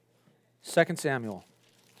2 Samuel.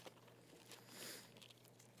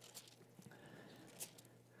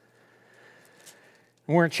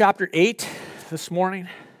 We're in chapter 8 this morning.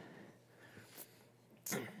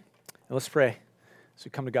 Let's pray as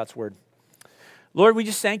we come to God's word. Lord, we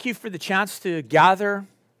just thank you for the chance to gather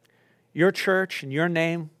your church in your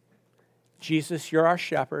name. Jesus, you're our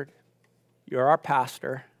shepherd. You're our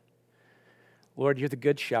pastor. Lord, you're the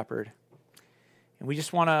good shepherd. And we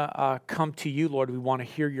just want to come to you, Lord. We want to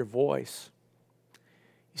hear your voice.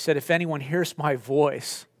 You said, if anyone hears my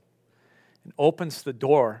voice and opens the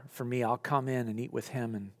door for me, I'll come in and eat with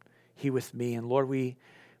him and he with me. And Lord, we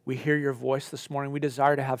hear your voice this morning. We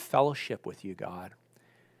desire to have fellowship with you, God.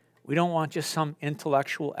 We don't want just some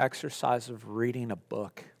intellectual exercise of reading a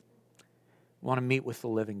book. We want to meet with the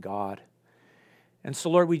living God. And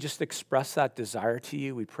so, Lord, we just express that desire to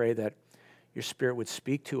you. We pray that your Spirit would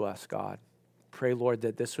speak to us, God. Pray, Lord,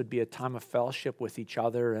 that this would be a time of fellowship with each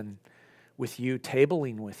other and with you,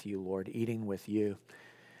 tabling with you, Lord, eating with you.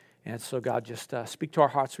 And so, God, just speak to our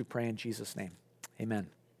hearts, we pray in Jesus' name. Amen.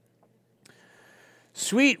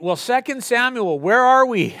 Sweet. Well, 2 Samuel, where are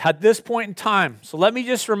we at this point in time? So let me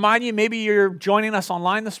just remind you, maybe you're joining us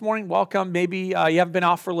online this morning. Welcome. Maybe you haven't been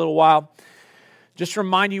off for a little while. Just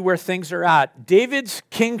remind you where things are at. David's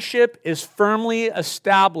kingship is firmly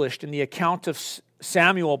established in the account of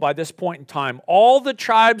Samuel by this point in time. All the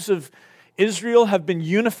tribes of Israel have been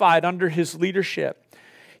unified under his leadership.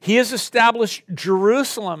 He has established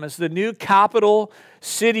Jerusalem as the new capital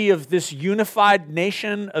city of this unified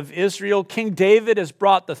nation of Israel. King David has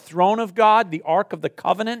brought the throne of God, the Ark of the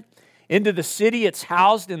Covenant, into the city. It's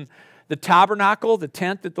housed in the tabernacle, the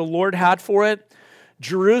tent that the Lord had for it.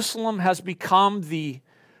 Jerusalem has become the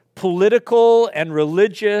political and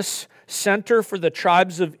religious center for the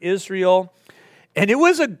tribes of Israel. And it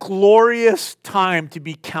was a glorious time to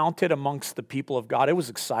be counted amongst the people of God. It was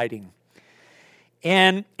exciting.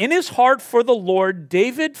 And in his heart for the Lord,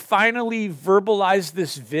 David finally verbalized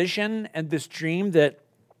this vision and this dream that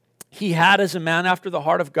he had as a man after the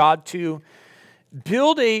heart of God to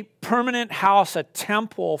build a permanent house, a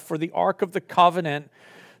temple for the Ark of the Covenant,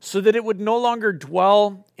 so that it would no longer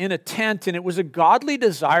dwell in a tent. And it was a godly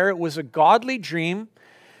desire. It was a godly dream.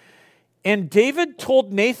 And David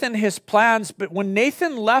told Nathan his plans, but when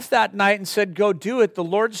Nathan left that night and said, go do it, the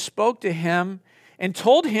Lord spoke to him and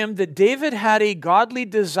told him that David had a godly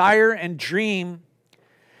desire and dream,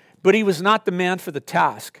 but he was not the man for the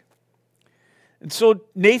task. And so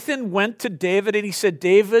Nathan went to David and he said,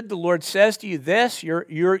 David, the Lord says to you this,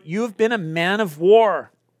 you've been a man of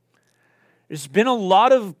war. There's been a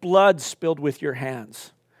lot of blood spilled with your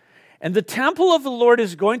hands. And the temple of the Lord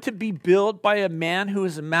is going to be built by a man who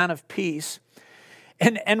is a man of peace.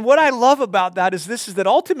 And what I love about that is that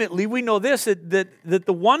ultimately we know this, that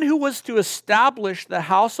the one who was to establish the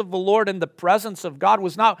house of the Lord in the presence of God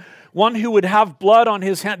was not one who would have blood on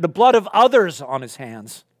his hand, the blood of others on his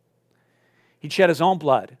hands. He'd shed his own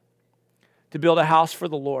blood to build a house for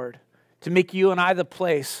the Lord, to make you and I the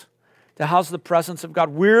place to house the presence of God.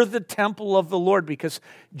 We're the temple of the Lord because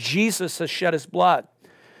Jesus has shed his blood.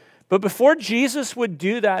 But before Jesus would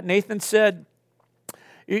do that, Nathan said,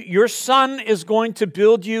 your son is going to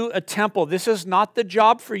build you a temple. This is not the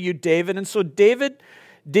job for you, David. And so David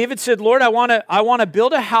said, Lord, I want to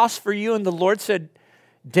build a house for you. And the Lord said,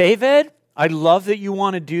 David, I love that you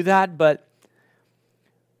want to do that, but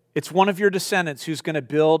it's one of your descendants who's going to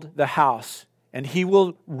build the house, and he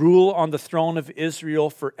will rule on the throne of Israel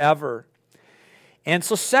forever. And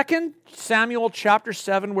so 2 Samuel chapter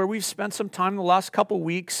 7, where we've spent some time in the last couple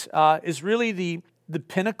weeks, is really the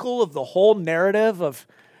pinnacle of the whole narrative of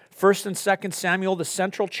 1 and 2 Samuel, the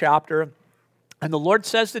central chapter. And the Lord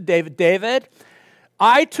says to David, David,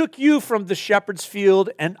 I took you from the shepherd's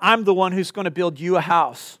field, and I'm the one who's going to build you a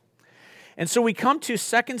house. And so we come to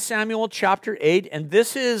 2 Samuel chapter 8, and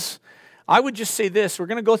this is, I would just say this, we're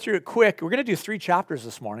going to go through it quick. We're going to do 3 chapters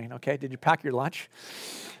this morning, okay? Did you pack your lunch?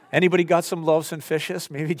 Anybody got some loaves and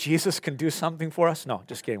fishes? Maybe Jesus can do something for us? No,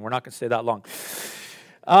 just kidding. We're not going to stay that long.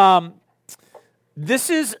 This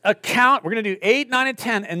is a count. We're going to do 8, 9, and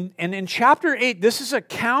 10. And in chapter 8, this is a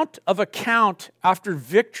count after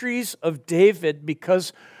victories of David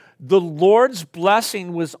because the Lord's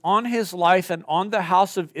blessing was on his life and on the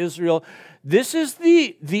house of Israel. This is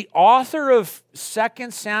the author of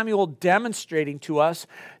 2 Samuel demonstrating to us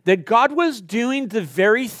that God was doing the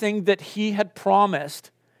very thing that he had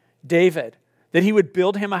promised David, that he would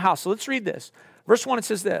build him a house. So let's read this. Verse 1, it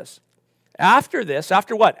says this. After this,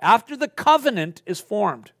 after what? After the covenant is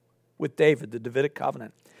formed with David, the Davidic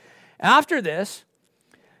covenant. After this,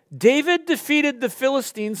 David defeated the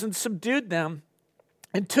Philistines and subdued them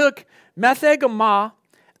and took Metheg-ammah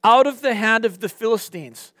out of the hand of the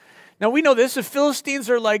Philistines. Now we know this, the Philistines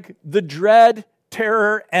are like the dread,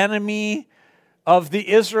 terror, enemy of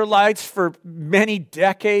the Israelites for many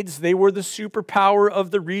decades. They were the superpower of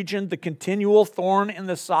the region, the continual thorn in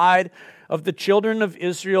the side of the children of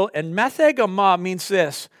Israel. And Meth-hagamah means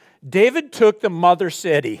this: David took the mother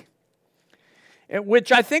city,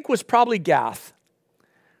 which I think was probably Gath,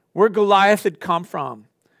 where Goliath had come from.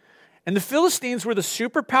 And the Philistines were the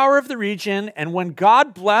superpower of the region, and when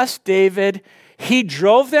God blessed David, he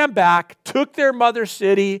drove them back, took their mother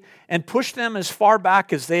city, and pushed them as far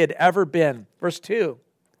back as they had ever been. Verse 2.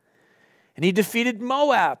 And he defeated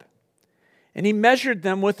Moab, and he measured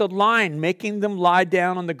them with a line, making them lie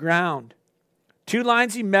down on the ground. 2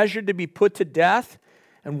 lines he measured to be put to death,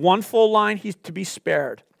 and 1 full line to be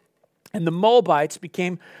spared. And the Moabites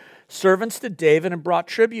became servants to David and brought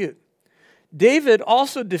tribute. David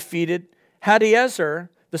also defeated Hadaezer,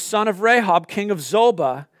 the son of Rehob, king of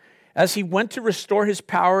Zobah, as he went to restore his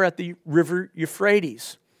power at the river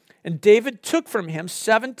Euphrates. And David took from him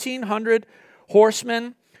 1,700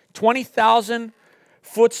 horsemen, 20,000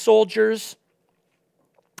 foot soldiers,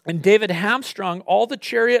 and David hamstrung all the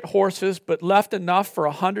chariot horses, but left enough for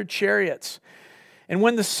 100 chariots. And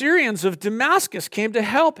when the Syrians of Damascus came to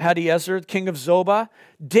help Hadaezer, king of Zobah,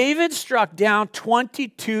 David struck down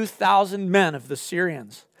 22,000 men of the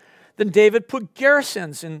Syrians. Then David put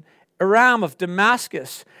garrisons in Aram of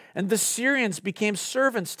Damascus, and the Syrians became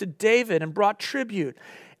servants to David and brought tribute.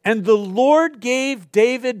 And the Lord gave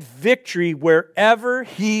David victory wherever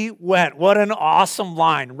he went. What an awesome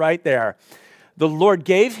line right there. The Lord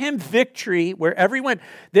gave him victory wherever he went.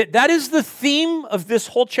 That is the theme of this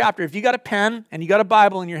whole chapter. If you got a pen and you got a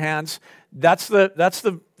Bible in your hands, that's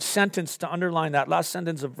the sentence to underline, that last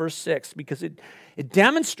sentence of verse 6, because it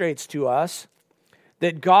demonstrates to us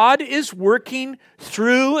that God is working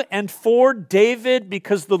through and for David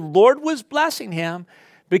because the Lord was blessing him,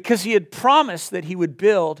 because he had promised that he would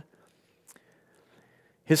build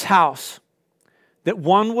his house, that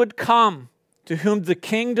one would come to whom the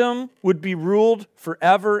kingdom would be ruled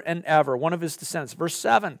forever and ever. One of his descendants. Verse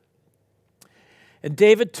 7. And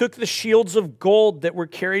David took the shields of gold that were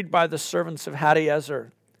carried by the servants of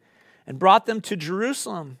Hadaezer and brought them to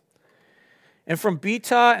Jerusalem. And from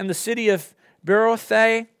Betah and the city of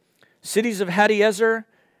Berothai, cities of Hadaezer,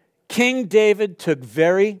 King David took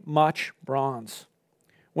very much bronze.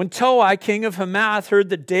 When Toi, king of Hamath, heard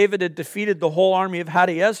that David had defeated the whole army of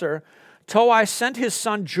Hadaezer, Toi sent his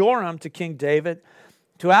son Joram to King David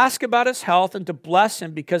to ask about his health and to bless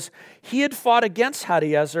him, because he had fought against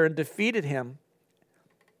Hadaezer and defeated him.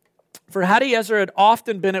 For Hadaezer had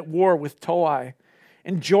often been at war with Toi,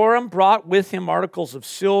 and Joram brought with him articles of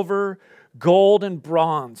silver, gold, and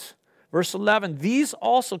bronze. Verse 11, these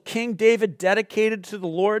also King David dedicated to the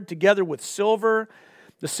Lord together with the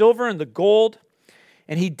silver and the gold,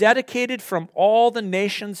 and he dedicated from all the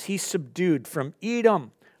nations he subdued, from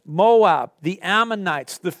Edom, Moab, the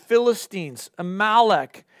Ammonites, the Philistines,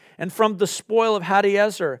 Amalek, and from the spoil of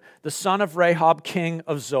Hadaezer, the son of Rehob, king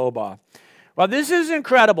of Zobah. Well, this is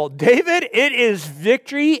incredible. David, it is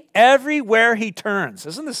victory everywhere he turns.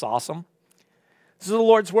 Isn't this awesome? This is the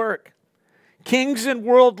Lord's work. Kings and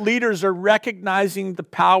world leaders are recognizing the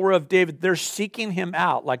power of David. They're seeking him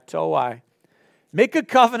out, like Toi. Make a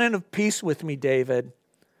covenant of peace with me, David,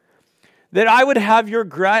 that I would have your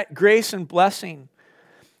grace and blessing.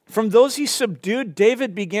 From those he subdued,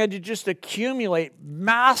 David began to just accumulate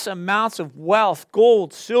mass amounts of wealth,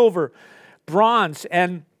 gold, silver, bronze.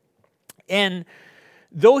 And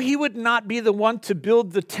though he would not be the one to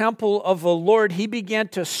build the temple of the Lord, he began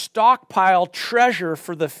to stockpile treasure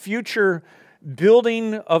for the future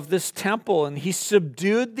building of this temple. And he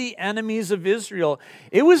subdued the enemies of Israel.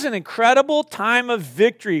 It was an incredible time of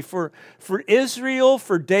victory for Israel,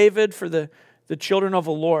 for David, for the children of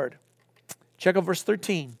the Lord. Check out verse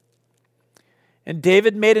 13. And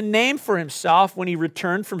David made a name for himself when he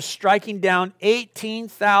returned from striking down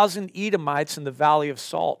 18,000 Edomites in the Valley of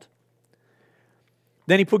Salt.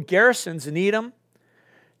 Then he put garrisons in Edom.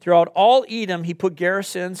 Throughout all Edom, he put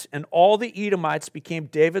garrisons, and all the Edomites became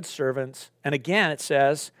David's servants. And again, it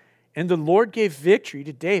says, and the Lord gave victory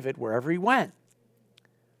to David wherever he went.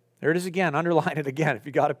 There it is again. Underline it again. If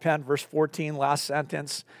you got a pen, verse 14, last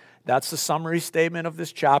sentence. That's the summary statement of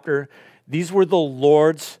this chapter. These were the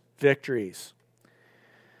Lord's victories.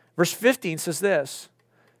 Verse 15 says this,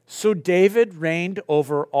 so David reigned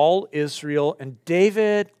over all Israel, and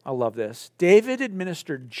David, I love this, David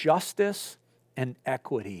administered justice and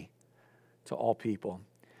equity to all people.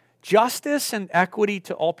 Justice and equity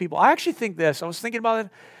to all people. I actually think this, I was thinking about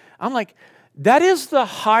it, I'm like, that is the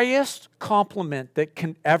highest compliment that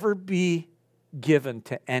can ever be given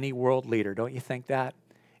to any world leader. Don't you think that?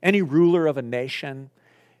 Any ruler of a nation,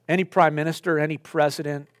 any prime minister, any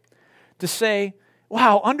president, to say,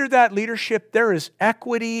 wow, under that leadership, there is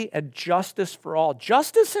equity and justice for all.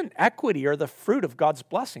 Justice and equity are the fruit of God's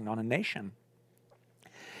blessing on a nation.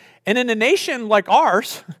 And in a nation like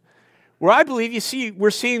ours, where I believe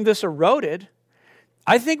we're seeing this eroded,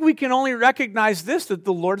 I think we can only recognize this, that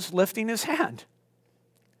the Lord's lifting his hand.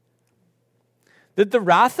 That the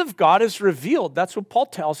wrath of God is revealed, that's what Paul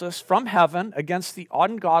tells us, from heaven against the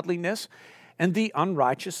ungodliness and the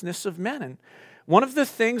unrighteousness of men. And one of the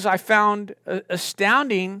things I found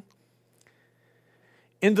astounding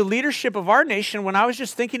in the leadership of our nation, when I was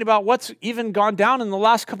just thinking about what's even gone down in the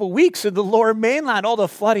last couple of weeks in the lower mainland, all the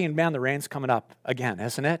flooding, and man, the rain's coming up again,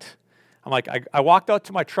 isn't it? I'm like, I walked out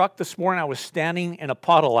to my truck this morning, I was standing in a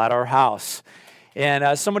puddle at our house.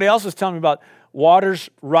 And somebody else was telling me about waters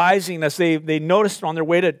rising as they noticed on their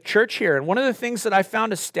way to church here. And one of the things that I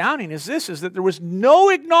found astounding is that there was no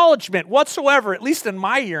acknowledgement whatsoever, at least in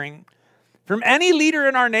my hearing, from any leader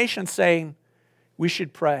in our nation saying, we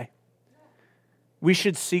should pray. We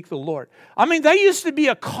should seek the Lord. I mean, that used to be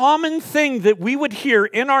a common thing that we would hear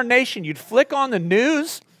in our nation. You'd flick on the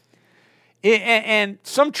news, and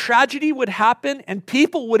some tragedy would happen, and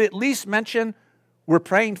people would at least mention, we're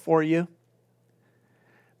praying for you.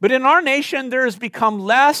 But in our nation, there has become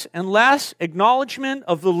less and less acknowledgement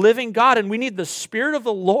of the living God, and we need the Spirit of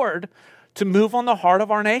the Lord to move on the heart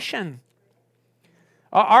of our nation.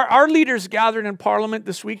 Our leaders gathered in Parliament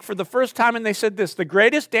this week for the first time, and they said this: the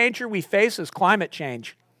greatest danger we face is climate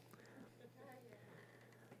change.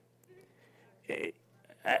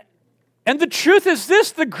 And the truth is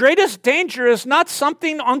this: the greatest danger is not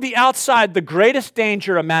something on the outside. The greatest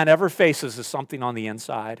danger a man ever faces is something on the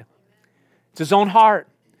inside. It's his own heart,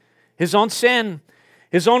 his own sin,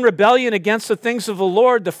 his own rebellion against the things of the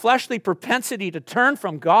Lord, the fleshly propensity to turn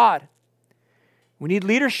from God. We need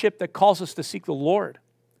leadership that calls us to seek the Lord.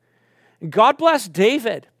 And God bless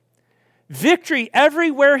David. Victory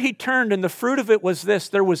everywhere he turned, and the fruit of it was this: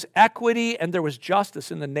 there was equity and there was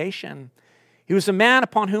justice in the nation. He was a man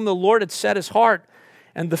upon whom the Lord had set his heart,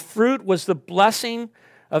 and the fruit was the blessing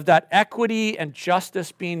of that equity and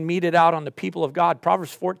justice being meted out on the people of God.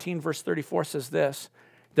 Proverbs 14, verse 34 says this,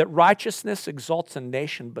 that righteousness exalts a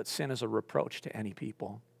nation, but sin is a reproach to any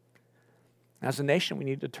people. As a nation, we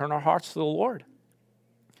need to turn our hearts to the Lord.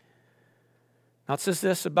 Now it says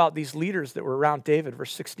this about these leaders that were around David,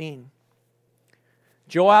 verse 16.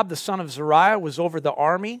 Joab, the son of Zeruiah, was over the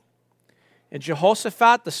army, and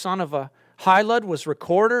Jehoshaphat, the son of Ahilud, was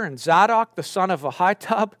recorder, and Zadok, the son of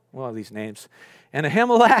Ahitub, well, these names, and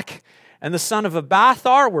Ahimelech, and the son of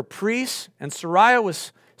Abiathar were priests, and Sariah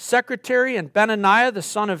was secretary, and Benaniah, the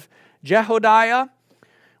son of Jehodiah,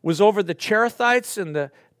 was over the Cherethites and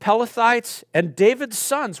the Pelethites, and David's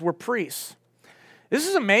sons were priests. This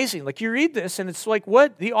is amazing. Like, you read this, and it's like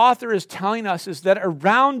what the author is telling us is that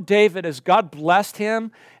around David, as God blessed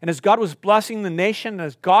him, and as God was blessing the nation, and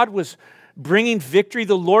as God was bringing victory,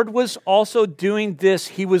 the Lord was also doing this.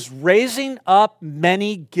 He was raising up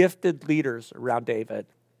many gifted leaders around David.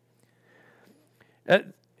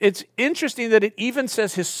 It's interesting that it even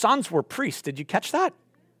says his sons were priests. Did you catch that?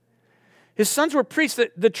 His sons were priests.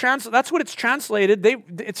 That's what it's translated.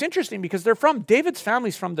 It's interesting because David's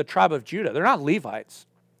family's from the tribe of Judah. They're not Levites.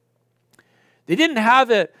 They didn't have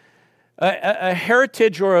a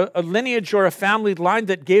heritage or a lineage or a family line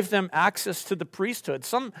that gave them access to the priesthood.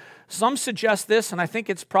 Some suggest this, and I think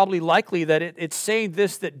it's probably likely that it's saying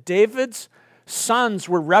this, that David's sons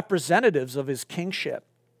were representatives of his kingship.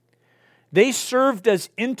 They served as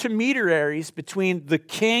intermediaries between the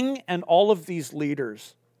king and all of these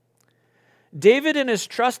leaders. David and his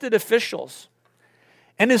trusted officials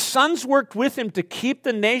and his sons worked with him to keep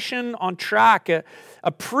the nation on track.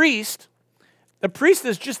 A priest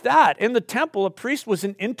is just that. In the temple, a priest was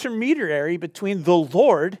an intermediary between the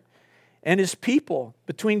Lord and his people,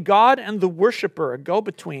 between God and the worshiper, a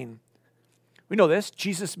go-between. We know this.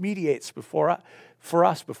 Jesus mediates for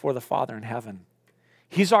us before the Father in heaven.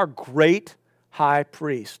 He's our great high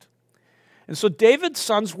priest. And so David's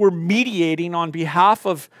sons were mediating on behalf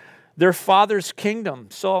of their father's kingdom.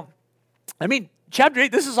 So, I mean, chapter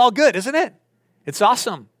 8, this is all good, isn't it? It's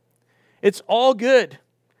awesome. It's all good.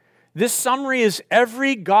 This summary is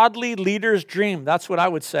every godly leader's dream. That's what I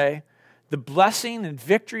would say. The blessing and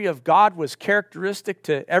victory of God was characteristic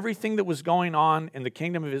to everything that was going on in the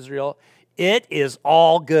kingdom of Israel. It is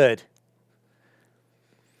all good.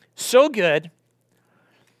 So good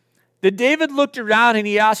that David looked around and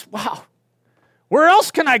he asked, wow, where else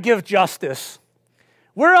can I give justice?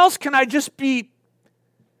 Where else can I just be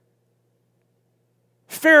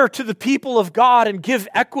fair to the people of God and give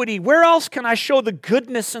equity? Where else can I show the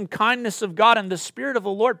goodness and kindness of God? And the Spirit of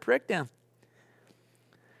the Lord pricked him.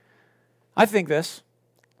 I think this.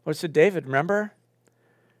 Lord said, David, remember?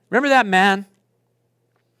 Remember that man?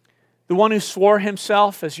 The one who swore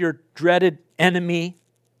himself as your dreaded enemy?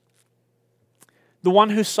 The one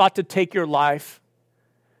who sought to take your life?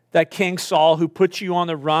 That King Saul who put you on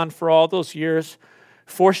the run for all those years,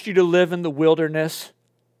 forced you to live in the wilderness?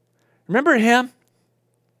 Remember him?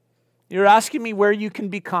 You're asking me where you can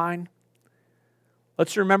be kind.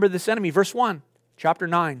 Let's remember this enemy. Verse 1, chapter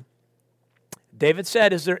 9. David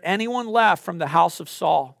said, is there anyone left from the house of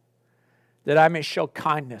Saul that I may show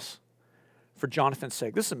kindness for Jonathan's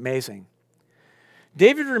sake? This is amazing.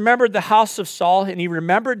 David remembered the house of Saul, and he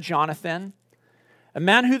remembered Jonathan, a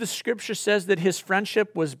man who the scripture says that his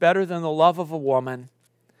friendship was better than the love of a woman.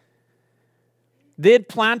 They had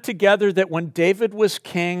planned together that when David was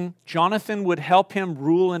king, Jonathan would help him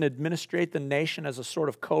rule and administrate the nation as a sort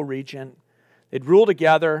of co-regent. They'd rule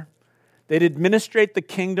together. They'd administrate the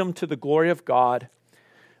kingdom to the glory of God.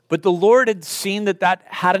 But the Lord had seen that that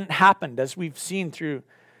hadn't happened, as we've seen through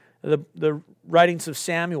the writings of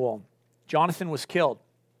Samuel. Jonathan was killed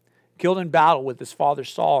in battle with his father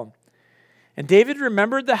Saul. And David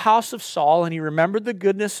remembered the house of Saul, and he remembered the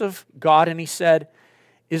goodness of God, and he said,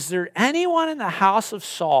 is there anyone in the house of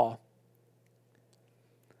Saul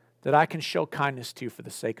that I can show kindness to for the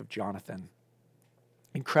sake of Jonathan?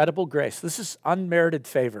 Incredible grace. This is unmerited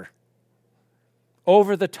favor.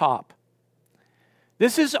 Over the top.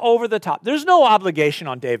 This is over the top. There's no obligation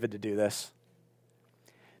on David to do this.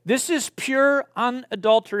 This is pure,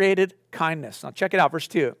 unadulterated kindness. Now check it out, verse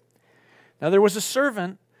 2. Now there was a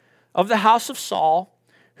servant of the house of Saul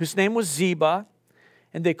whose name was Ziba,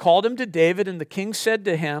 and they called him to David, and the king said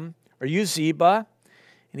to him, are you Ziba?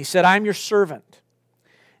 And he said, I am your servant.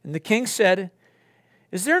 And the king said,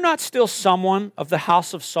 is there not still someone of the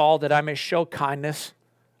house of Saul that I may show kindness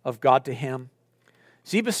of God to him?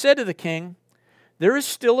 Ziba said to the king, there is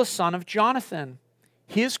still a son of Jonathan.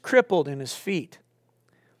 He is crippled in his feet.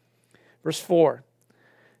 Verse 4,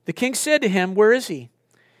 the king said to him, where is he?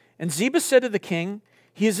 And Ziba said to the king,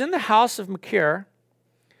 he is in the house of Machir,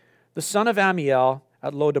 the son of Ammiel,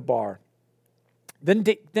 at Lodabar. Then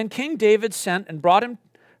King David sent and brought him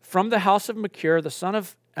from the house of Machir, the son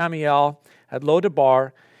of Ammiel, at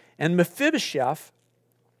Lodabar. And Mephibosheth,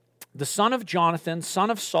 the son of Jonathan, son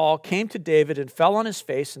of Saul, came to David and fell on his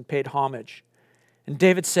face and paid homage. And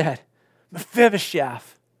David said,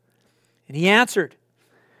 Mephibosheth. And he answered,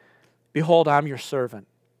 behold, I'm your servant.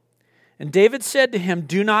 And David said to him,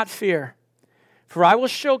 do not fear, for I will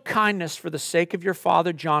show kindness for the sake of your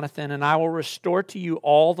father Jonathan, and I will restore to you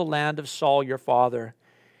all the land of Saul your father,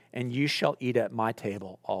 and you shall eat at my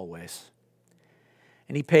table always.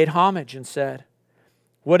 And he paid homage and said,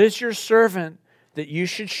 what is your servant that you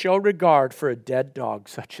should show regard for a dead dog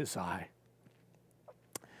such as I?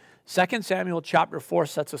 2 Samuel chapter 4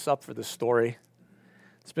 sets us up for this story.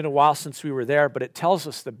 It's been a while since we were there, but it tells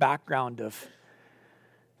us the background of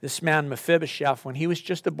this man Mephibosheth when he was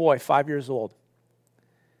just a boy, 5 years old.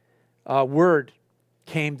 Word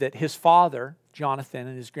came that his father, Jonathan,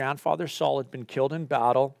 and his grandfather Saul had been killed in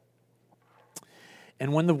battle.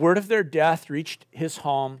 And when the word of their death reached his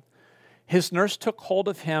home, his nurse took hold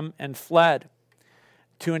of him and fled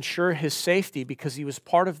to ensure his safety because he was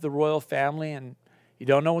part of the royal family and you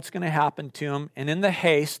don't know what's going to happen to him. And in the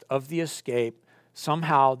haste of the escape,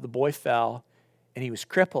 somehow the boy fell and he was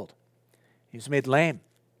crippled. He was made lame,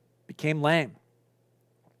 became lame.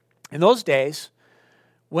 In those days,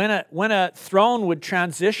 when a throne would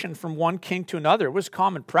transition from one king to another, it was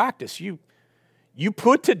common practice. You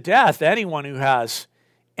put to death anyone who has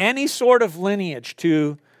any sort of lineage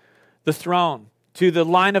to the throne, to the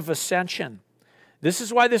line of ascension. This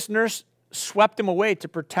is why this nurse swept him away to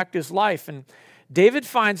protect his life. And David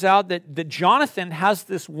finds out that Jonathan has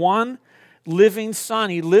this one living son.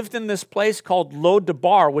 He lived in this place called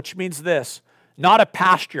Lodabar, which means this, not a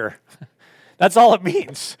pasture. That's all it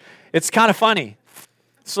means. It's kind of funny.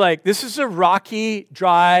 It's like, this is a rocky,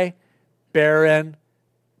 dry, barren,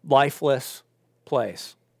 lifeless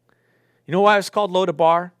place. You know why it's called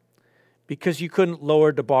Lodabar? Because you couldn't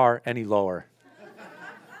lower the bar any lower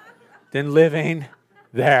than living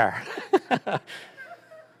there.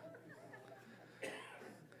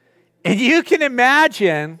 And you can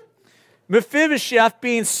imagine Mephibosheth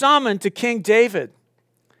being summoned to King David.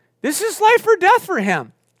 This is life or death for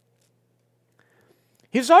him.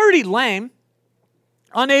 He's already lame,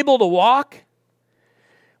 unable to walk.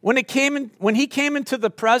 When he came into the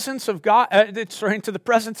presence of God, into the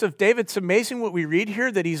presence of David, it's amazing what we read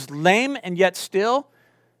here, that he's lame and yet still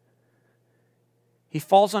he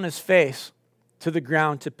falls on his face to the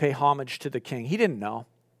ground to pay homage to the king. He didn't know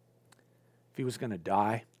if he was going to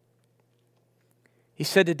die. He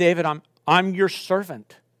said to David, I'm your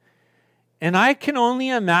servant. And I can only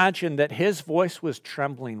imagine that his voice was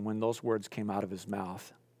trembling when those words came out of his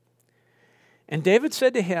mouth. And David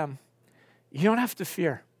said to him, you don't have to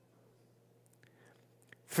fear.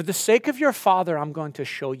 For the sake of your father, I'm going to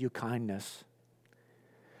show you kindness.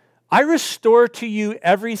 I restore to you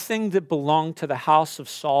everything that belonged to the house of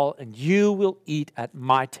Saul, and you will eat at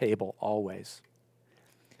my table always.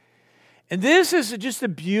 And this is just a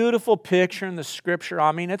beautiful picture in the scripture.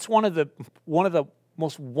 I mean, it's one of the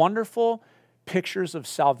most wonderful pictures of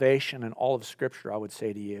salvation in all of scripture, I would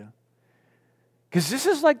say to you. Because this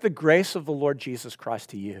is like the grace of the Lord Jesus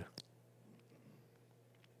Christ to you.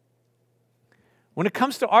 When it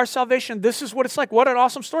comes to our salvation, this is what it's like. What an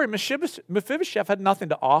awesome story. Mephibosheth had nothing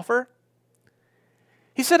to offer.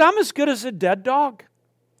 He said, I'm as good as a dead dog.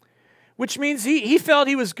 Which means he felt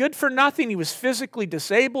he was good for nothing. He was physically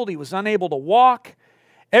disabled. He was unable to walk.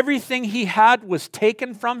 Everything he had was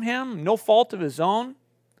taken from him, no fault of his own.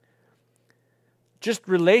 Just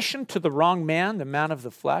relation to the wrong man, the man of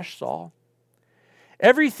the flesh, Saul.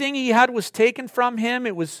 Everything he had was taken from him.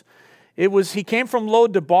 He came from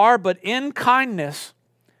Lo-debar, but in kindness,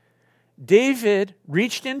 David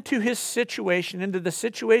reached into his situation, into the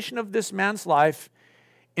situation of this man's life,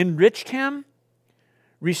 enriched him,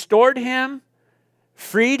 restored him,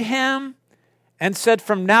 freed him, and said,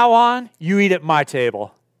 from now on, you eat at my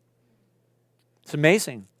table. It's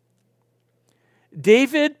amazing.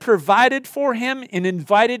 David provided for him and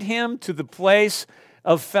invited him to the place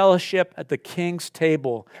of fellowship at the king's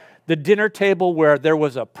table, the dinner table where there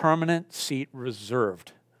was a permanent seat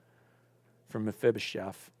reserved for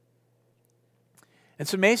Mephibosheth.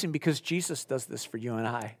 It's amazing because Jesus does this for you and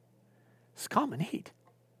I. It's come and eat.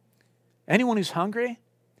 Anyone who's hungry,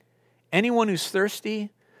 anyone who's thirsty,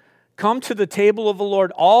 come to the table of the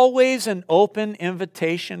Lord. Always an open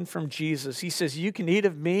invitation from Jesus. He says, you can eat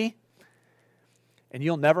of me and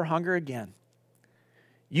you'll never hunger again.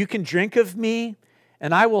 You can drink of me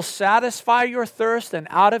and I will satisfy your thirst, and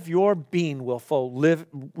out of your being will flow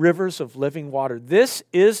rivers of living water. This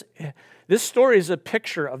story is a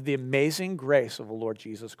picture of the amazing grace of the Lord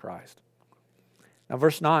Jesus Christ. Now,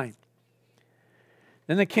 verse 9.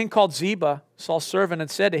 Then the king called Ziba, Saul's servant, and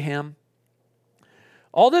said to him,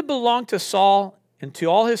 all that belonged to Saul and to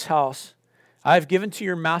all his house I have given to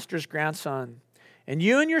your master's grandson. And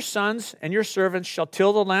you and your sons and your servants shall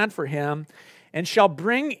till the land for him, and shall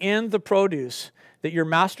bring in the produce, that your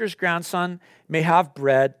master's grandson may have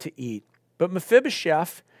bread to eat. But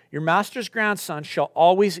Mephibosheth, your master's grandson, shall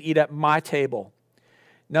always eat at my table.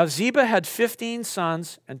 Now Ziba had 15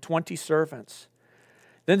 sons and 20 servants.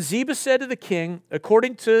 Then Ziba said to the king,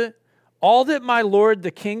 according to all that my lord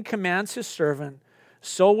the king commands his servant,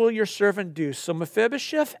 so will your servant do. So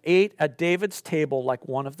Mephibosheth ate at David's table like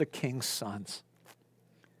one of the king's sons.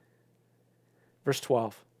 Verse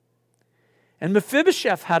 12. And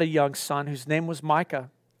Mephibosheth had a young son whose name was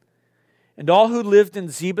Micah. And all who lived in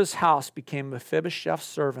Ziba's house became Mephibosheth's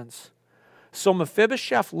servants. So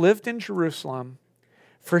Mephibosheth lived in Jerusalem,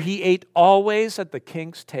 for he ate always at the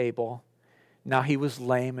king's table. Now he was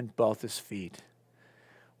lame in both his feet.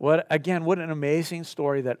 What an amazing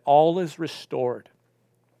story that all is restored.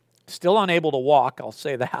 Still unable to walk, I'll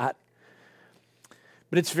say that.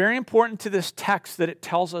 But it's very important to this text that it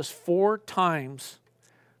tells us 4 times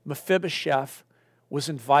Mephibosheth was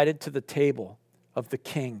invited to the table of the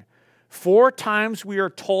king. 4 times we are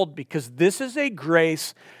told, because this is a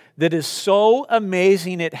grace that is so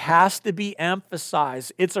amazing, it has to be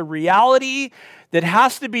emphasized. It's a reality that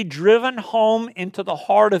has to be driven home into the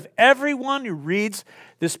heart of everyone who reads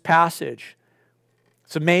this passage.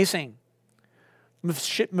 It's amazing.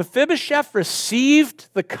 Mephibosheth received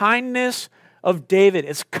the kindness of David.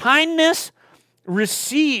 It's kindness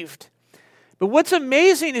received. But what's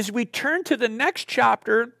amazing is we turn to the next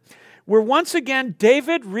chapter where once again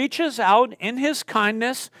David reaches out in his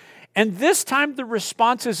kindness, and this time the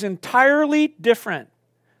response is entirely different.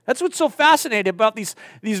 That's what's so fascinating about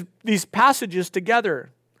these passages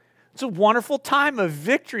together. It's a wonderful time of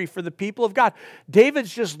victory for the people of God.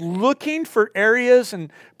 David's just looking for areas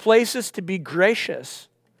and places to be gracious.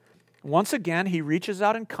 Once again, he reaches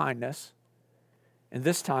out in kindness, and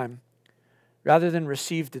this time, rather than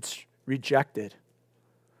received, it's rejected.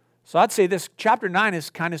 So I'd say this, chapter 9 is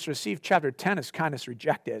kindness received, chapter 10 is kindness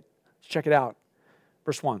rejected. Let's check it out.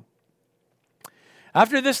 Verse 1.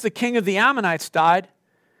 After this, the king of the Ammonites died,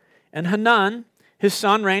 and Hanun, his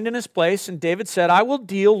son, reigned in his place, and David said, I will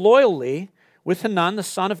deal loyally with Hanun, the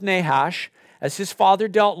son of Nahash, as his father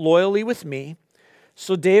dealt loyally with me.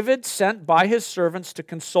 So David sent by his servants to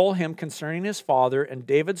console him concerning his father, and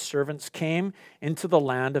David's servants came into the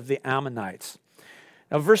land of the Ammonites.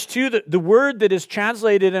 Now, verse 2, the word that is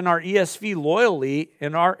translated in our ESV loyally,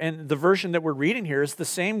 in the version that we're reading here, is the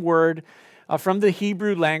same word from the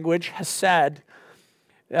Hebrew language, hesed,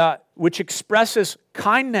 which expresses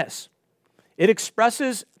kindness. It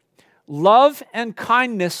expresses love and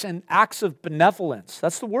kindness and acts of benevolence.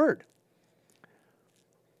 That's the word.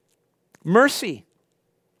 Mercy,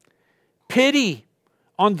 pity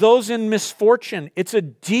on those in misfortune. It's a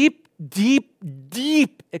deep, deep,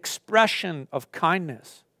 deep expression of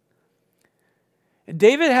kindness. And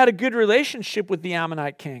David had a good relationship with the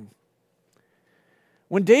Ammonite king.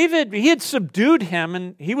 When he had subdued him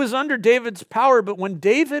and he was under David's power, but when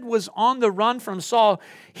David was on the run from Saul,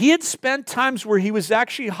 he had spent times where he was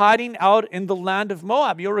actually hiding out in the land of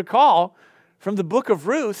Moab. You'll recall from the book of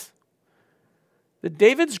Ruth that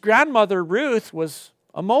David's grandmother, Ruth, was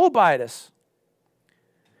a Moabitess.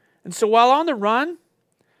 And so while on the run,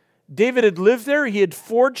 David had lived there. He had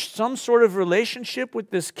forged some sort of relationship with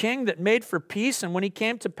this king that made for peace. And when he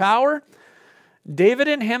came to power, David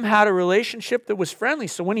and him had a relationship that was friendly.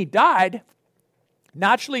 So when he died,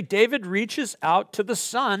 naturally David reaches out to the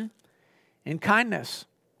son in kindness.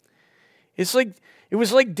 It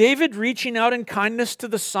was like David reaching out in kindness to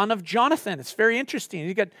the son of Jonathan. It's very interesting.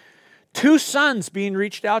 You got two sons being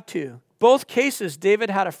reached out to. Both cases, David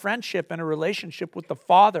had a friendship and a relationship with the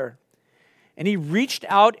father. And he reached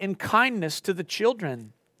out in kindness to the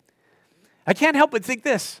children. I can't help but think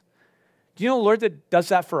this. Do you know the Lord that does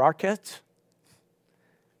that for our kids?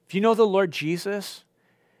 If you know the Lord Jesus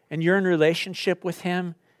and you're in relationship with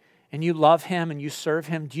him and you love him and you serve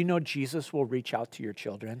him, do you know Jesus will reach out to your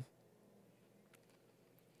children?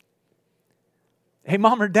 Hey,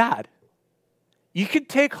 mom or dad, you can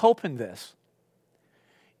take hope in this.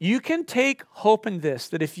 You can take hope in this,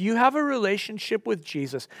 that if you have a relationship with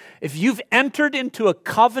Jesus, if you've entered into a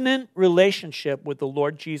covenant relationship with the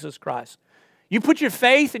Lord Jesus Christ, you put your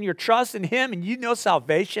faith and your trust in him and you know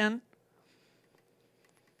salvation,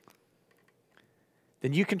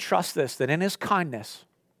 then you can trust this, that in his kindness,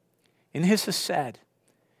 in his hesed,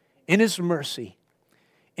 in his mercy,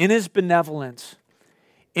 in his benevolence,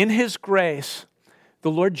 in his grace, the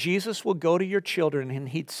Lord Jesus will go to your children and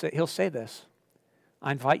he'll say this: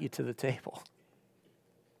 I invite you to the table.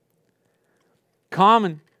 Come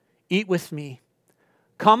and eat with me.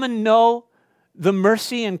 Come and know the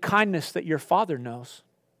mercy and kindness that your father knows.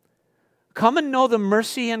 Come and know the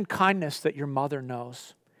mercy and kindness that your mother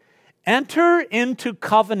knows. Enter into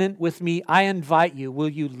covenant with me, I invite you. Will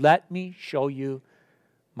you let me show you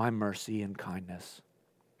my mercy and kindness?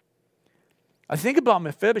 I think about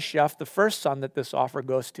Mephibosheth, the first son that this offer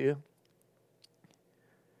goes to.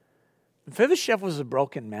 Mephibosheth was a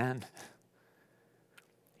broken man.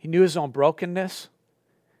 He knew his own brokenness.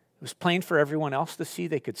 It was plain for everyone else to see.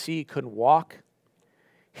 They could see he couldn't walk.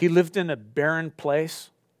 He lived in a barren place,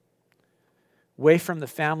 away from the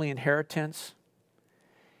family inheritance.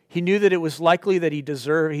 He knew that it was likely that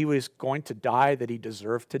he was going to die, that he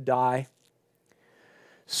deserved to die.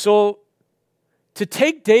 So to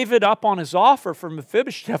take David up on his offer for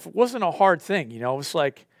Mephibosheth wasn't a hard thing.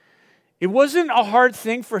 It wasn't a hard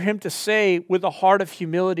thing for him to say with a heart of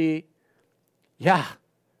humility, yeah,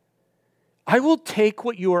 I will take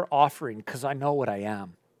what you are offering because I know what I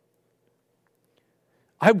am.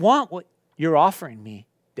 I want what you're offering me,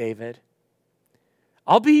 David.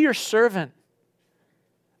 I'll be your servant.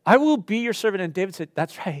 I will be your servant. And David said,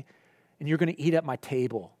 that's right. And you're going to eat at my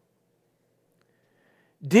table.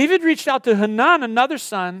 David reached out to Hanan, another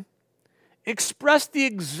son, expressed the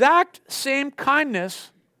exact same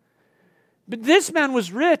kindness. But this man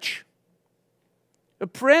was rich, a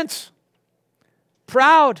prince,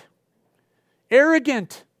 proud,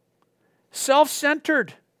 arrogant,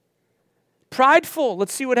 self-centered, prideful.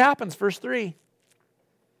 Let's see what happens. Verse 3.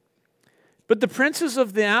 But the princes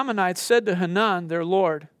of the Ammonites said to Hanan, their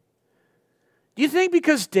lord, do you think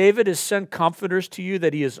because David has sent comforters to you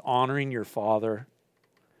that he is honoring your father?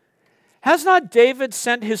 Has not David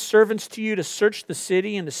sent his servants to you to search the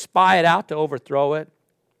city and to spy it out to overthrow it?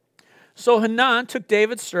 So Hanan took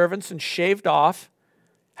David's servants and shaved off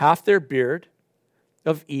half their beard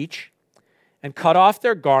of each and cut off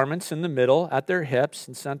their garments in the middle at their hips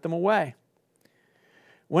and sent them away.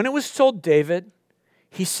 When it was told David,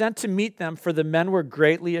 he sent to meet them, for the men were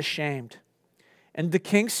greatly ashamed. And the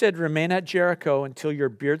king said, remain at Jericho until your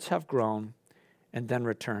beards have grown, and then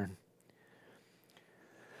return.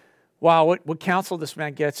 Wow, what counsel this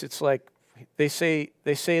man gets, it's like they say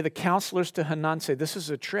the counselors to Hanan say, this is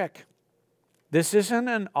a trick. This isn't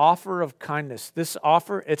an offer of kindness. This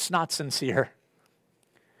offer, it's not sincere.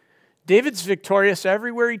 David's victorious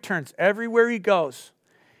everywhere he turns, everywhere he goes.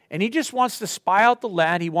 And he just wants to spy out the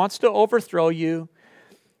land. He wants to overthrow you.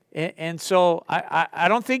 And so I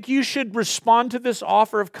don't think you should respond to this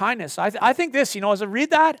offer of kindness. I think this, as I read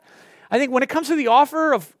that, I think when it comes to the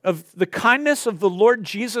offer of the kindness of the Lord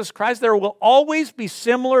Jesus Christ, there will always be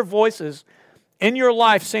similar voices in your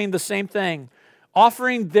life saying the same thing,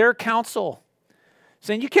 offering their counsel,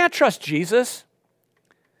 saying you can't trust Jesus.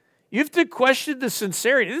 You have to question the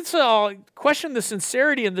sincerity. Question the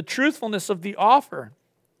sincerity and the truthfulness of the offer.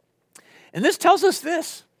 And this tells us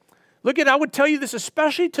this. Look I would tell you this,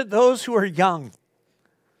 especially to those who are young.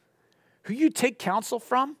 Who you take counsel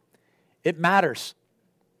from, it matters.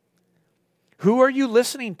 Who are you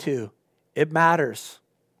listening to? It matters.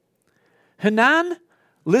 Hanan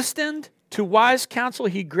listened to wise counsel.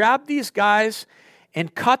 He grabbed these guys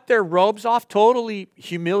and cut their robes off, totally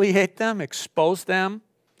humiliate them, expose them.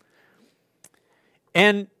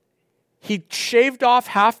 And he shaved off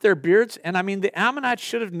half their beards. And the Ammonites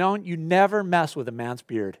should have known you never mess with a man's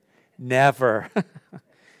beard. Never.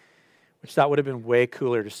 Which that would have been way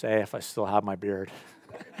cooler to say if I still had my beard.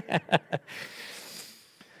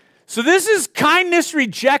 So this is kindness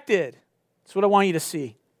rejected. That's what I want you to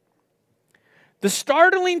see. The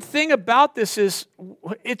startling thing about this is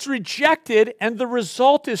it's rejected and the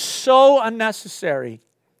result is so unnecessary.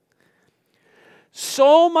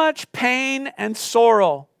 So much pain and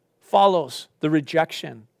sorrow follows the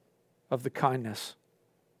rejection of the kindness.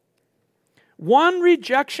 One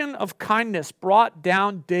rejection of kindness brought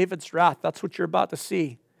down David's wrath. That's what you're about to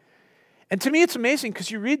see. And to me, it's amazing because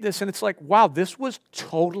you read this and it's like, wow, this was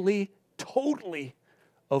totally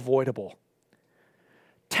avoidable.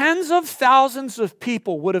 Tens of thousands of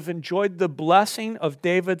people would have enjoyed the blessing of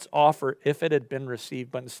David's offer if it had been received,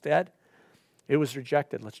 but instead, it was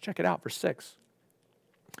rejected. Let's check it out, verse 6.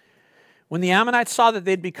 When the Ammonites saw that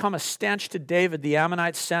they'd become a stench to David, the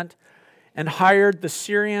Ammonites sent and hired the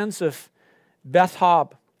Syrians of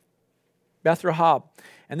Beth-Rahab,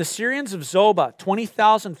 and the Syrians of Zobah,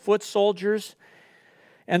 20,000 foot soldiers,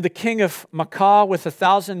 and the king of Maacah with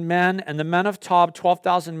 1,000 men, and the men of Tob,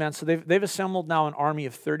 12,000 men. So they've assembled now an army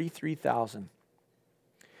of 33,000. And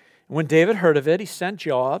when David heard of it, he sent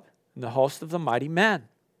Joab and the host of the mighty men.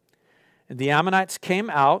 And the Ammonites came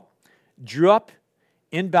out, drew up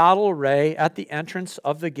in battle array at the entrance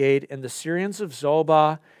of the gate, and the Syrians of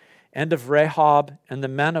Zobah and of Rahab and the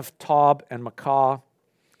men of Tob and Maacah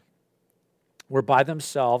were by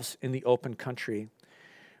themselves in the open country.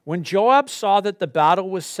 When Joab saw that the battle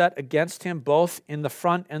was set against him both in the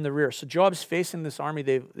front and the rear. So Joab's facing this army.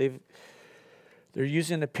 They're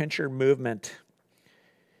using a pincher movement.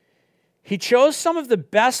 He chose some of the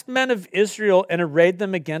best men of Israel and arrayed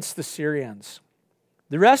them against the Syrians.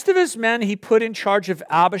 The rest of his men he put in the charge of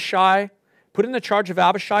Abishai,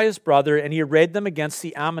 his brother, and he arrayed them against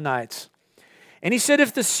the Ammonites. And he said,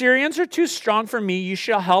 if the Syrians are too strong for me, you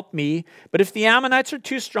shall help me. But if the Ammonites are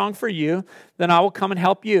too strong for you, then I will come and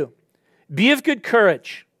help you. Be of good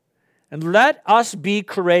courage, and let us be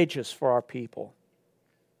courageous for our people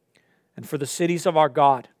and for the cities of our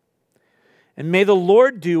God. And may the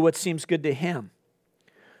Lord do what seems good to him.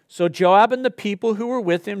 So Joab and the people who were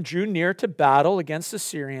with him drew near to battle against the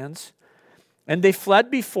Syrians, and they fled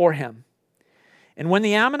before him. And when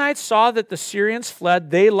the Ammonites saw that the Syrians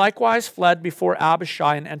fled, they likewise fled before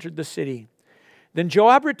Abishai and entered the city. Then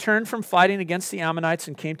Joab returned from fighting against the Ammonites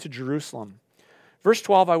and came to Jerusalem. Verse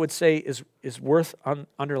 12, I would say, is worth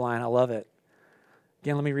underlining. I love it.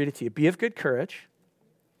 Again, let me read it to you. Be of good courage.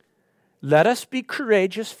 Let us be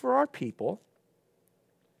courageous for our people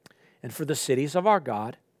and for the cities of our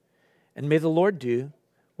God. And may the Lord do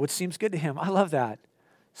what seems good to him. I love that.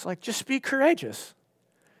 It's like, just be courageous.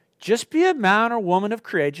 Just be a man or woman of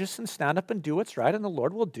courageous and stand up and do what's right, and the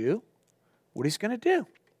Lord will do what he's going to do.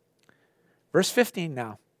 Verse 15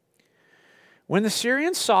 now. When the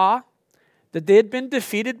Syrians saw that they had been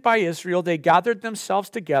defeated by Israel, they gathered themselves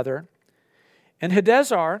together, and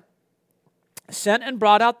Hadaezer sent and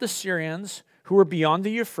brought out the Syrians who were beyond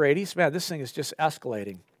the Euphrates. Man, this thing is just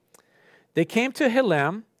escalating. They came to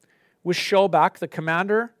Hilam with Shobach, the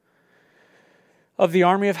commander of the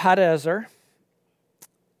army of Hadaezer,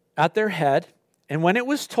 at their head. And when it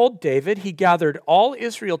was told David, he gathered all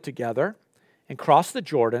Israel together and crossed the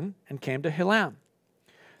Jordan and came to Hilam.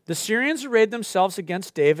 The Syrians arrayed themselves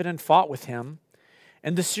against David and fought with him.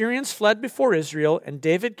 And the Syrians fled before Israel, and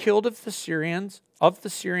David killed of the Syrians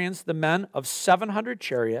the men of 700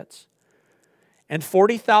 chariots and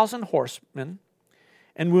 40,000 horsemen,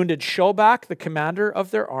 and wounded Shobach, the commander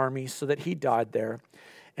of their army, so that he died there.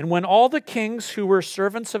 And when all the kings who were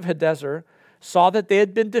servants of Hadaezer saw that they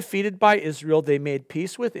had been defeated by Israel, they made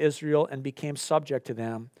peace with Israel and became subject to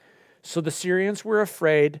them. So the Syrians were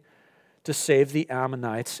afraid to save the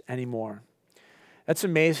Ammonites anymore. That's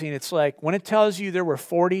amazing. It's like when it tells you there were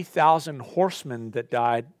 40,000 horsemen that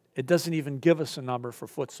died, it doesn't even give us a number for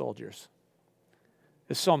foot soldiers.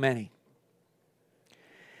 There's so many.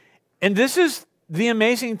 And this is the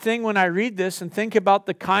amazing thing when I read this and think about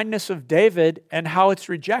the kindness of David and how it's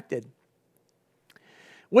rejected.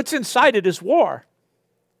 What's inside it is war,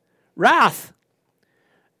 wrath.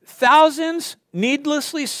 Thousands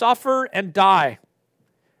needlessly suffer and die.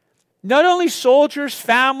 Not only soldiers,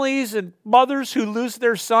 families, and mothers who lose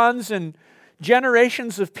their sons, and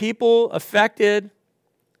generations of people affected.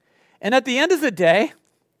 And at the end of the day,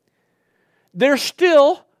 they're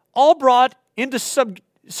still all brought into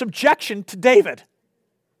subjection to David.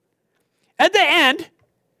 At the end,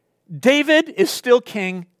 David is still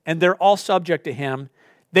king, and they're all subject to him.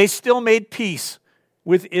 They still made peace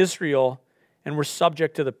with Israel and were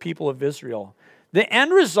subject to the people of Israel. The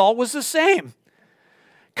end result was the same.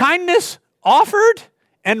 Kindness offered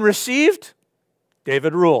and received,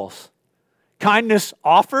 David rules. Kindness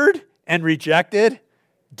offered and rejected,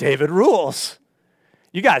 David rules.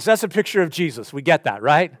 You guys, that's a picture of Jesus. We get that,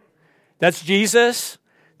 right? That's Jesus.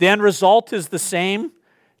 The end result is the same.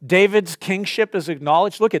 David's kingship is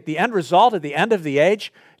acknowledged. Look at the end result at the end of the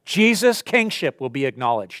age. Jesus' kingship will be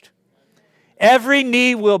acknowledged. Every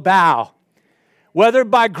knee will bow, whether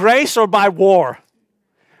by grace or by war,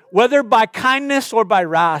 whether by kindness or by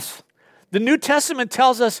wrath. The New Testament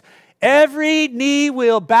tells us every knee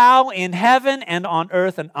will bow in heaven and on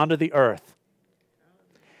earth and under the earth.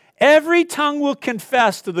 Every tongue will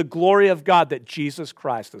confess to the glory of God that Jesus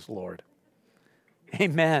Christ is Lord.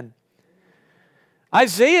 Amen.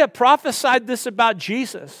 Isaiah prophesied this about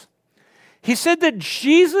Jesus. He said that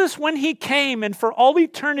Jesus, when he came and for all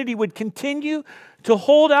eternity would continue to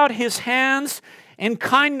hold out his hands in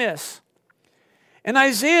kindness. And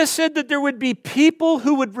Isaiah said that there would be people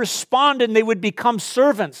who would respond and they would become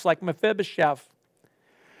servants like Mephibosheth.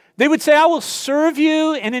 They would say, I will serve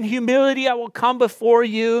you, and in humility I will come before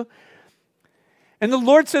you. And the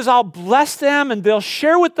Lord says, I'll bless them, and they'll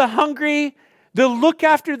share with the hungry. They'll look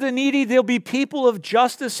after the needy. They'll be people of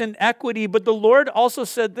justice and equity. But the Lord also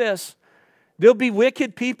said this, there'll be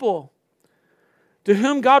wicked people to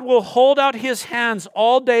whom God will hold out his hands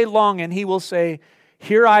all day long, and he will say,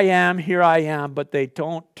 here I am, but they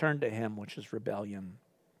don't turn to him, which is rebellion.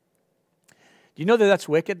 Do you know that that's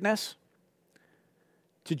wickedness?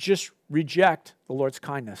 To just reject the Lord's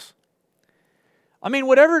kindness. I mean,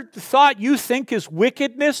 whatever thought you think is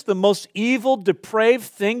wickedness, the most evil, depraved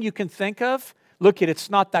thing you can think of, look,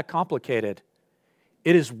 it's not that complicated.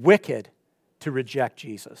 It is wicked to reject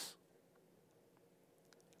Jesus.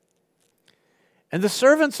 And the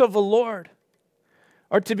servants of the Lord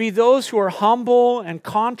are to be those who are humble and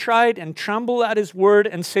contrite and tremble at his word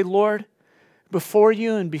and say, Lord, before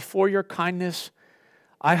you and before your kindness,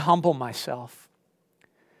 I humble myself.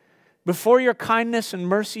 Before your kindness and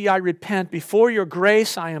mercy, I repent. Before your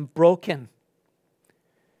grace, I am broken.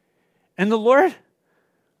 And the Lord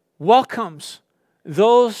welcomes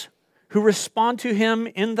those who respond to him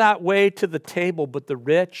in that way to the table, but the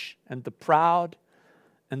rich and the proud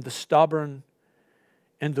and the stubborn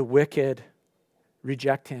and the wicked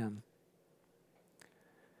reject him.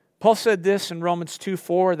 Paul said this in Romans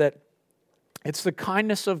 2:4 that it's the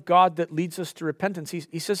kindness of God that leads us to repentance.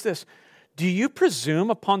 He says this, do you presume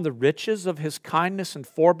upon the riches of his kindness and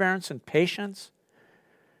forbearance and patience?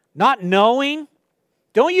 Not knowing?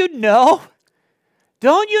 Don't you know?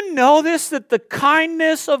 Don't you know this, that the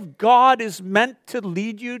kindness of God is meant to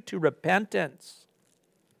lead you to repentance?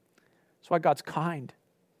 That's why God's kind.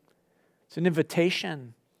 It's an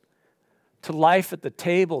invitation to life at the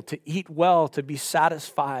table, to eat well, to be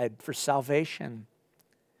satisfied for salvation.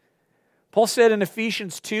 Paul said in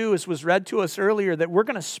Ephesians 2, as was read to us earlier, that we're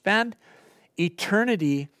going to spend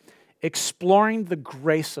eternity exploring the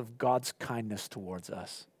grace of God's kindness towards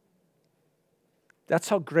us. That's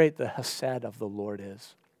how great the Hesed of the Lord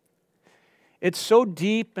is. It's so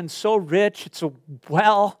deep and so rich. It's a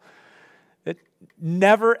well that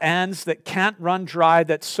never ends, that can't run dry,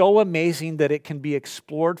 that's so amazing that it can be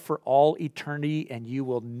explored for all eternity, and you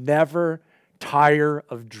will never tire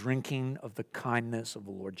of drinking of the kindness of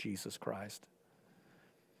the Lord Jesus Christ.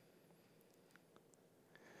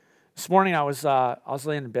 This morning I was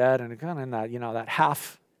laying in bed and kind of in that, that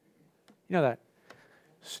half, that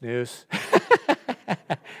snooze.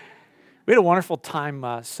 We had a wonderful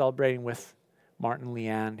time celebrating with Martin,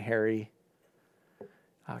 Leanne, Harry,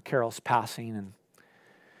 Carol's passing, and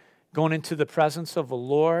going into the presence of the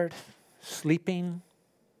Lord, sleeping.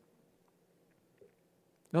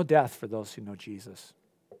 No death for those who know Jesus.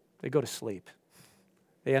 They go to sleep.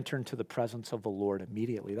 They enter into the presence of the Lord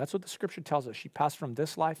immediately. That's what the scripture tells us. She passed from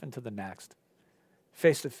this life into the next,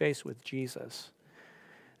 face to face with Jesus.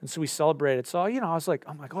 And so we celebrated. So, I was like,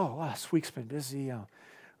 oh, wow, this week's been busy.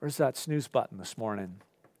 Where's that snooze button this morning?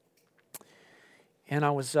 And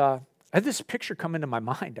I had this picture come into my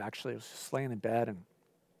mind, actually. I was just laying in bed, and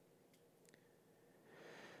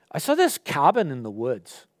I saw this cabin in the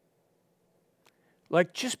woods.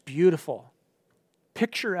 Like, just beautiful.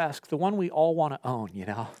 Picturesque, the one we all want to own,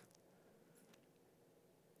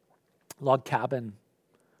 Log cabin.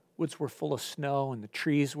 Woods were full of snow, and the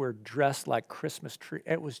trees were dressed like Christmas trees.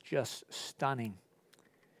 It was just stunning.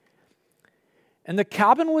 And the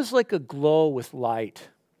cabin was like aglow with light.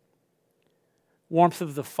 Warmth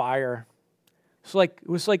of the fire. It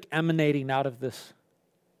was like emanating out of this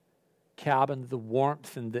cabin, the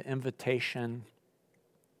warmth and the invitation.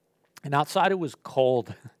 And outside it was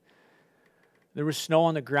cold. There was snow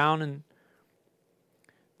on the ground, and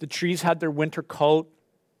the trees had their winter coat.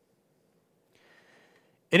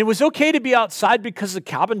 And it was okay to be outside because the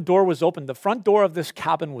cabin door was open. The front door of this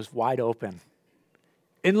cabin was wide open.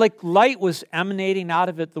 And light was emanating out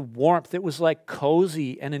of it, the warmth. It was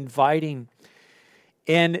cozy and inviting.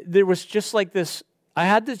 And there was just this, I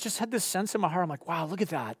had this sense in my heart. I'm like, wow, look at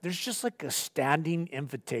that. There's just a standing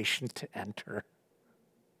invitation to enter.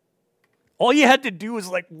 All you had to do was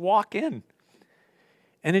walk in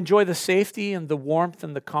and enjoy the safety and the warmth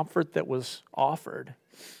and the comfort that was offered.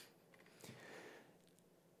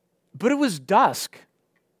 But it was dusk.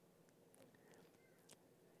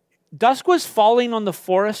 Dusk was falling on the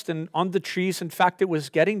forest and on the trees. In fact, it was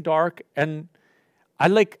getting dark. And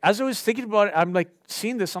as I was thinking about it, I'm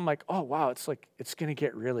seeing this, I'm like, oh wow, it's going to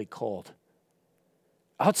get really cold.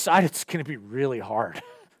 Outside, it's going to be really hard.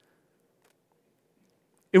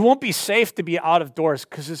 It won't be safe to be out of doors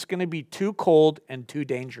because it's going to be too cold and too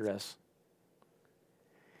dangerous.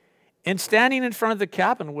 And standing in front of the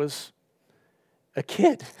cabin was a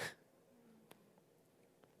kid.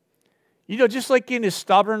 Just in his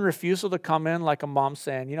stubborn refusal to come in, like a mom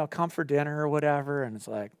saying, come for dinner or whatever. And it's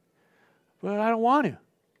like, but I don't want to.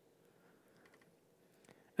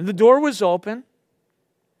 And the door was open.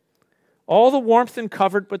 All the warmth and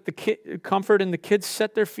comfort, and the kids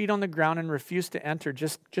set their feet on the ground and refused to enter.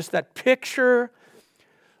 Just that picture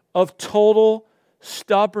of total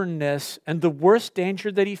stubbornness. And the worst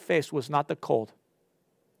danger that he faced was not the cold.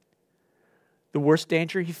 The worst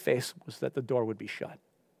danger he faced was that the door would be shut.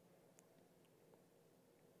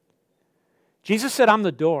 Jesus said, I'm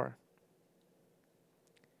the door.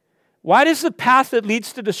 Wide is the path that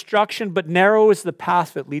leads to destruction, but narrow is the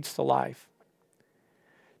path that leads to life.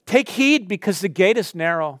 Take heed because the gate is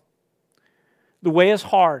narrow. The way is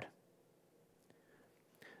hard.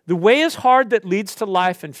 The way is hard that leads to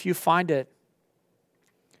life, and few find it.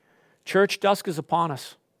 Church, dusk is upon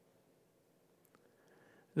us.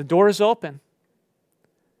 The door is open.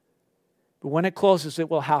 But when it closes, it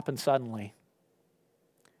will happen suddenly.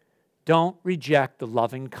 Don't reject the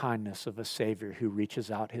loving kindness of a Savior who reaches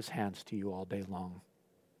out his hands to you all day long.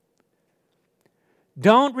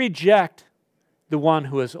 Don't reject the one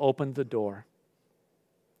who has opened the door.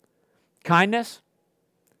 Kindness,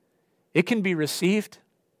 it can be received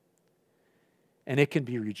and it can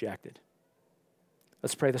be rejected.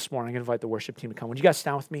 Let's pray this morning. I'm going to invite the worship team to come. Would you guys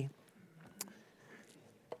stand with me?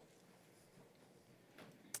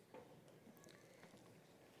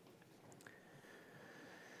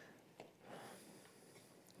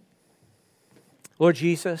 Lord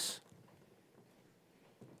Jesus,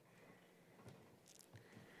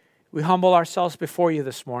 we humble ourselves before you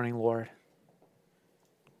this morning, Lord.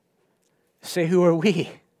 Say, who are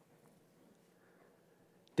we?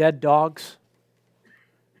 Dead dogs?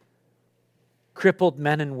 Crippled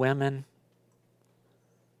men and women?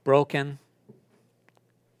 Broken?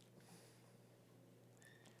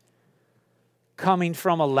 Coming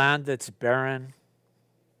from a land that's barren?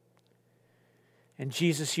 And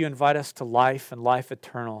Jesus, you invite us to life and life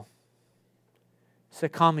eternal. Say,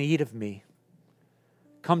 come eat of me.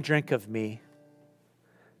 Come drink of me.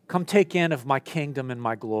 Come take in of my kingdom and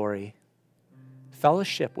my glory.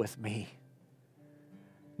 Fellowship with me.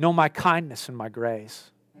 Know my kindness and my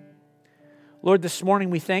grace. Lord, this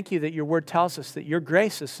morning we thank you that your word tells us that your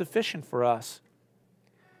grace is sufficient for us.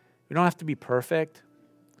 We don't have to be perfect.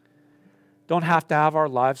 Don't have to have our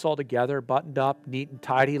lives all together, buttoned up, neat and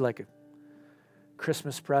tidy like a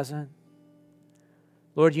Christmas present.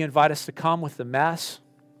 Lord, you invite us to come with the mess.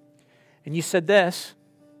 And you said this,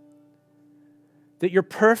 that you're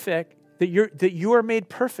perfect, that you are made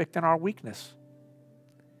perfect in our weakness.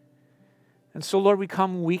 And so, Lord, we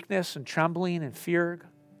come in weakness and trembling and fear.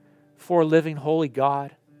 before a living, holy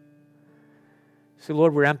God. Say,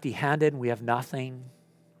 Lord, we're empty-handed and we have nothing.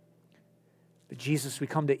 But Jesus, we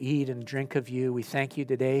come to eat and drink of you. We thank you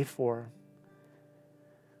today for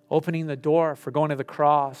opening the door, for going to the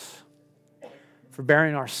cross, for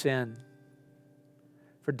bearing our sin,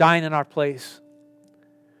 for dying in our place,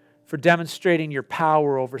 for demonstrating your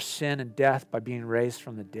power over sin and death by being raised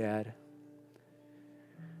from the dead.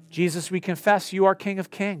 Jesus, we confess you are King of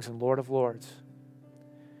Kings and Lord of Lords.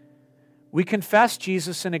 We confess,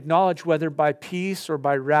 Jesus, and acknowledge whether by peace or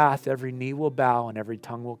by wrath, every knee will bow and every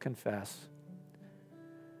tongue will confess.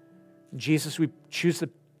 Jesus, we choose the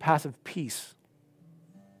path of peace,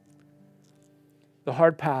 the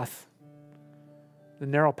hard path, the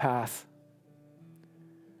narrow path.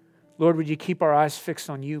 Lord, would you keep our eyes fixed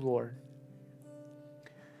on you, Lord?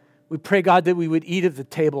 We pray, God, that we would eat at the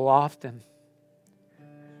table often,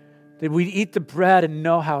 that we'd eat the bread and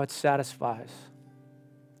know how it satisfies.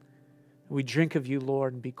 We drink of you,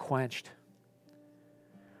 Lord, and be quenched.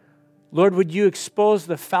 Lord, would you expose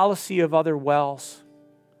the fallacy of other wells,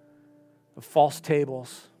 of false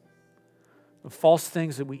tables, of false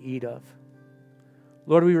things that we eat of.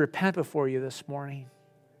 Lord, we repent before you this morning.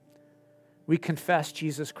 We confess,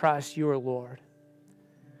 Jesus Christ, you are Lord.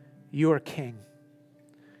 You are King.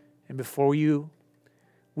 And before you,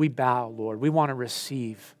 we bow, Lord. We want to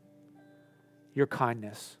receive your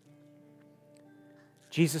kindness.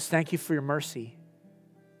 Jesus, thank you for your mercy.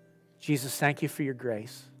 Jesus, thank you for your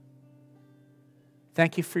grace.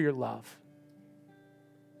 Thank you for your love.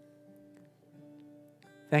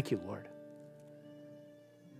 Thank you, Lord.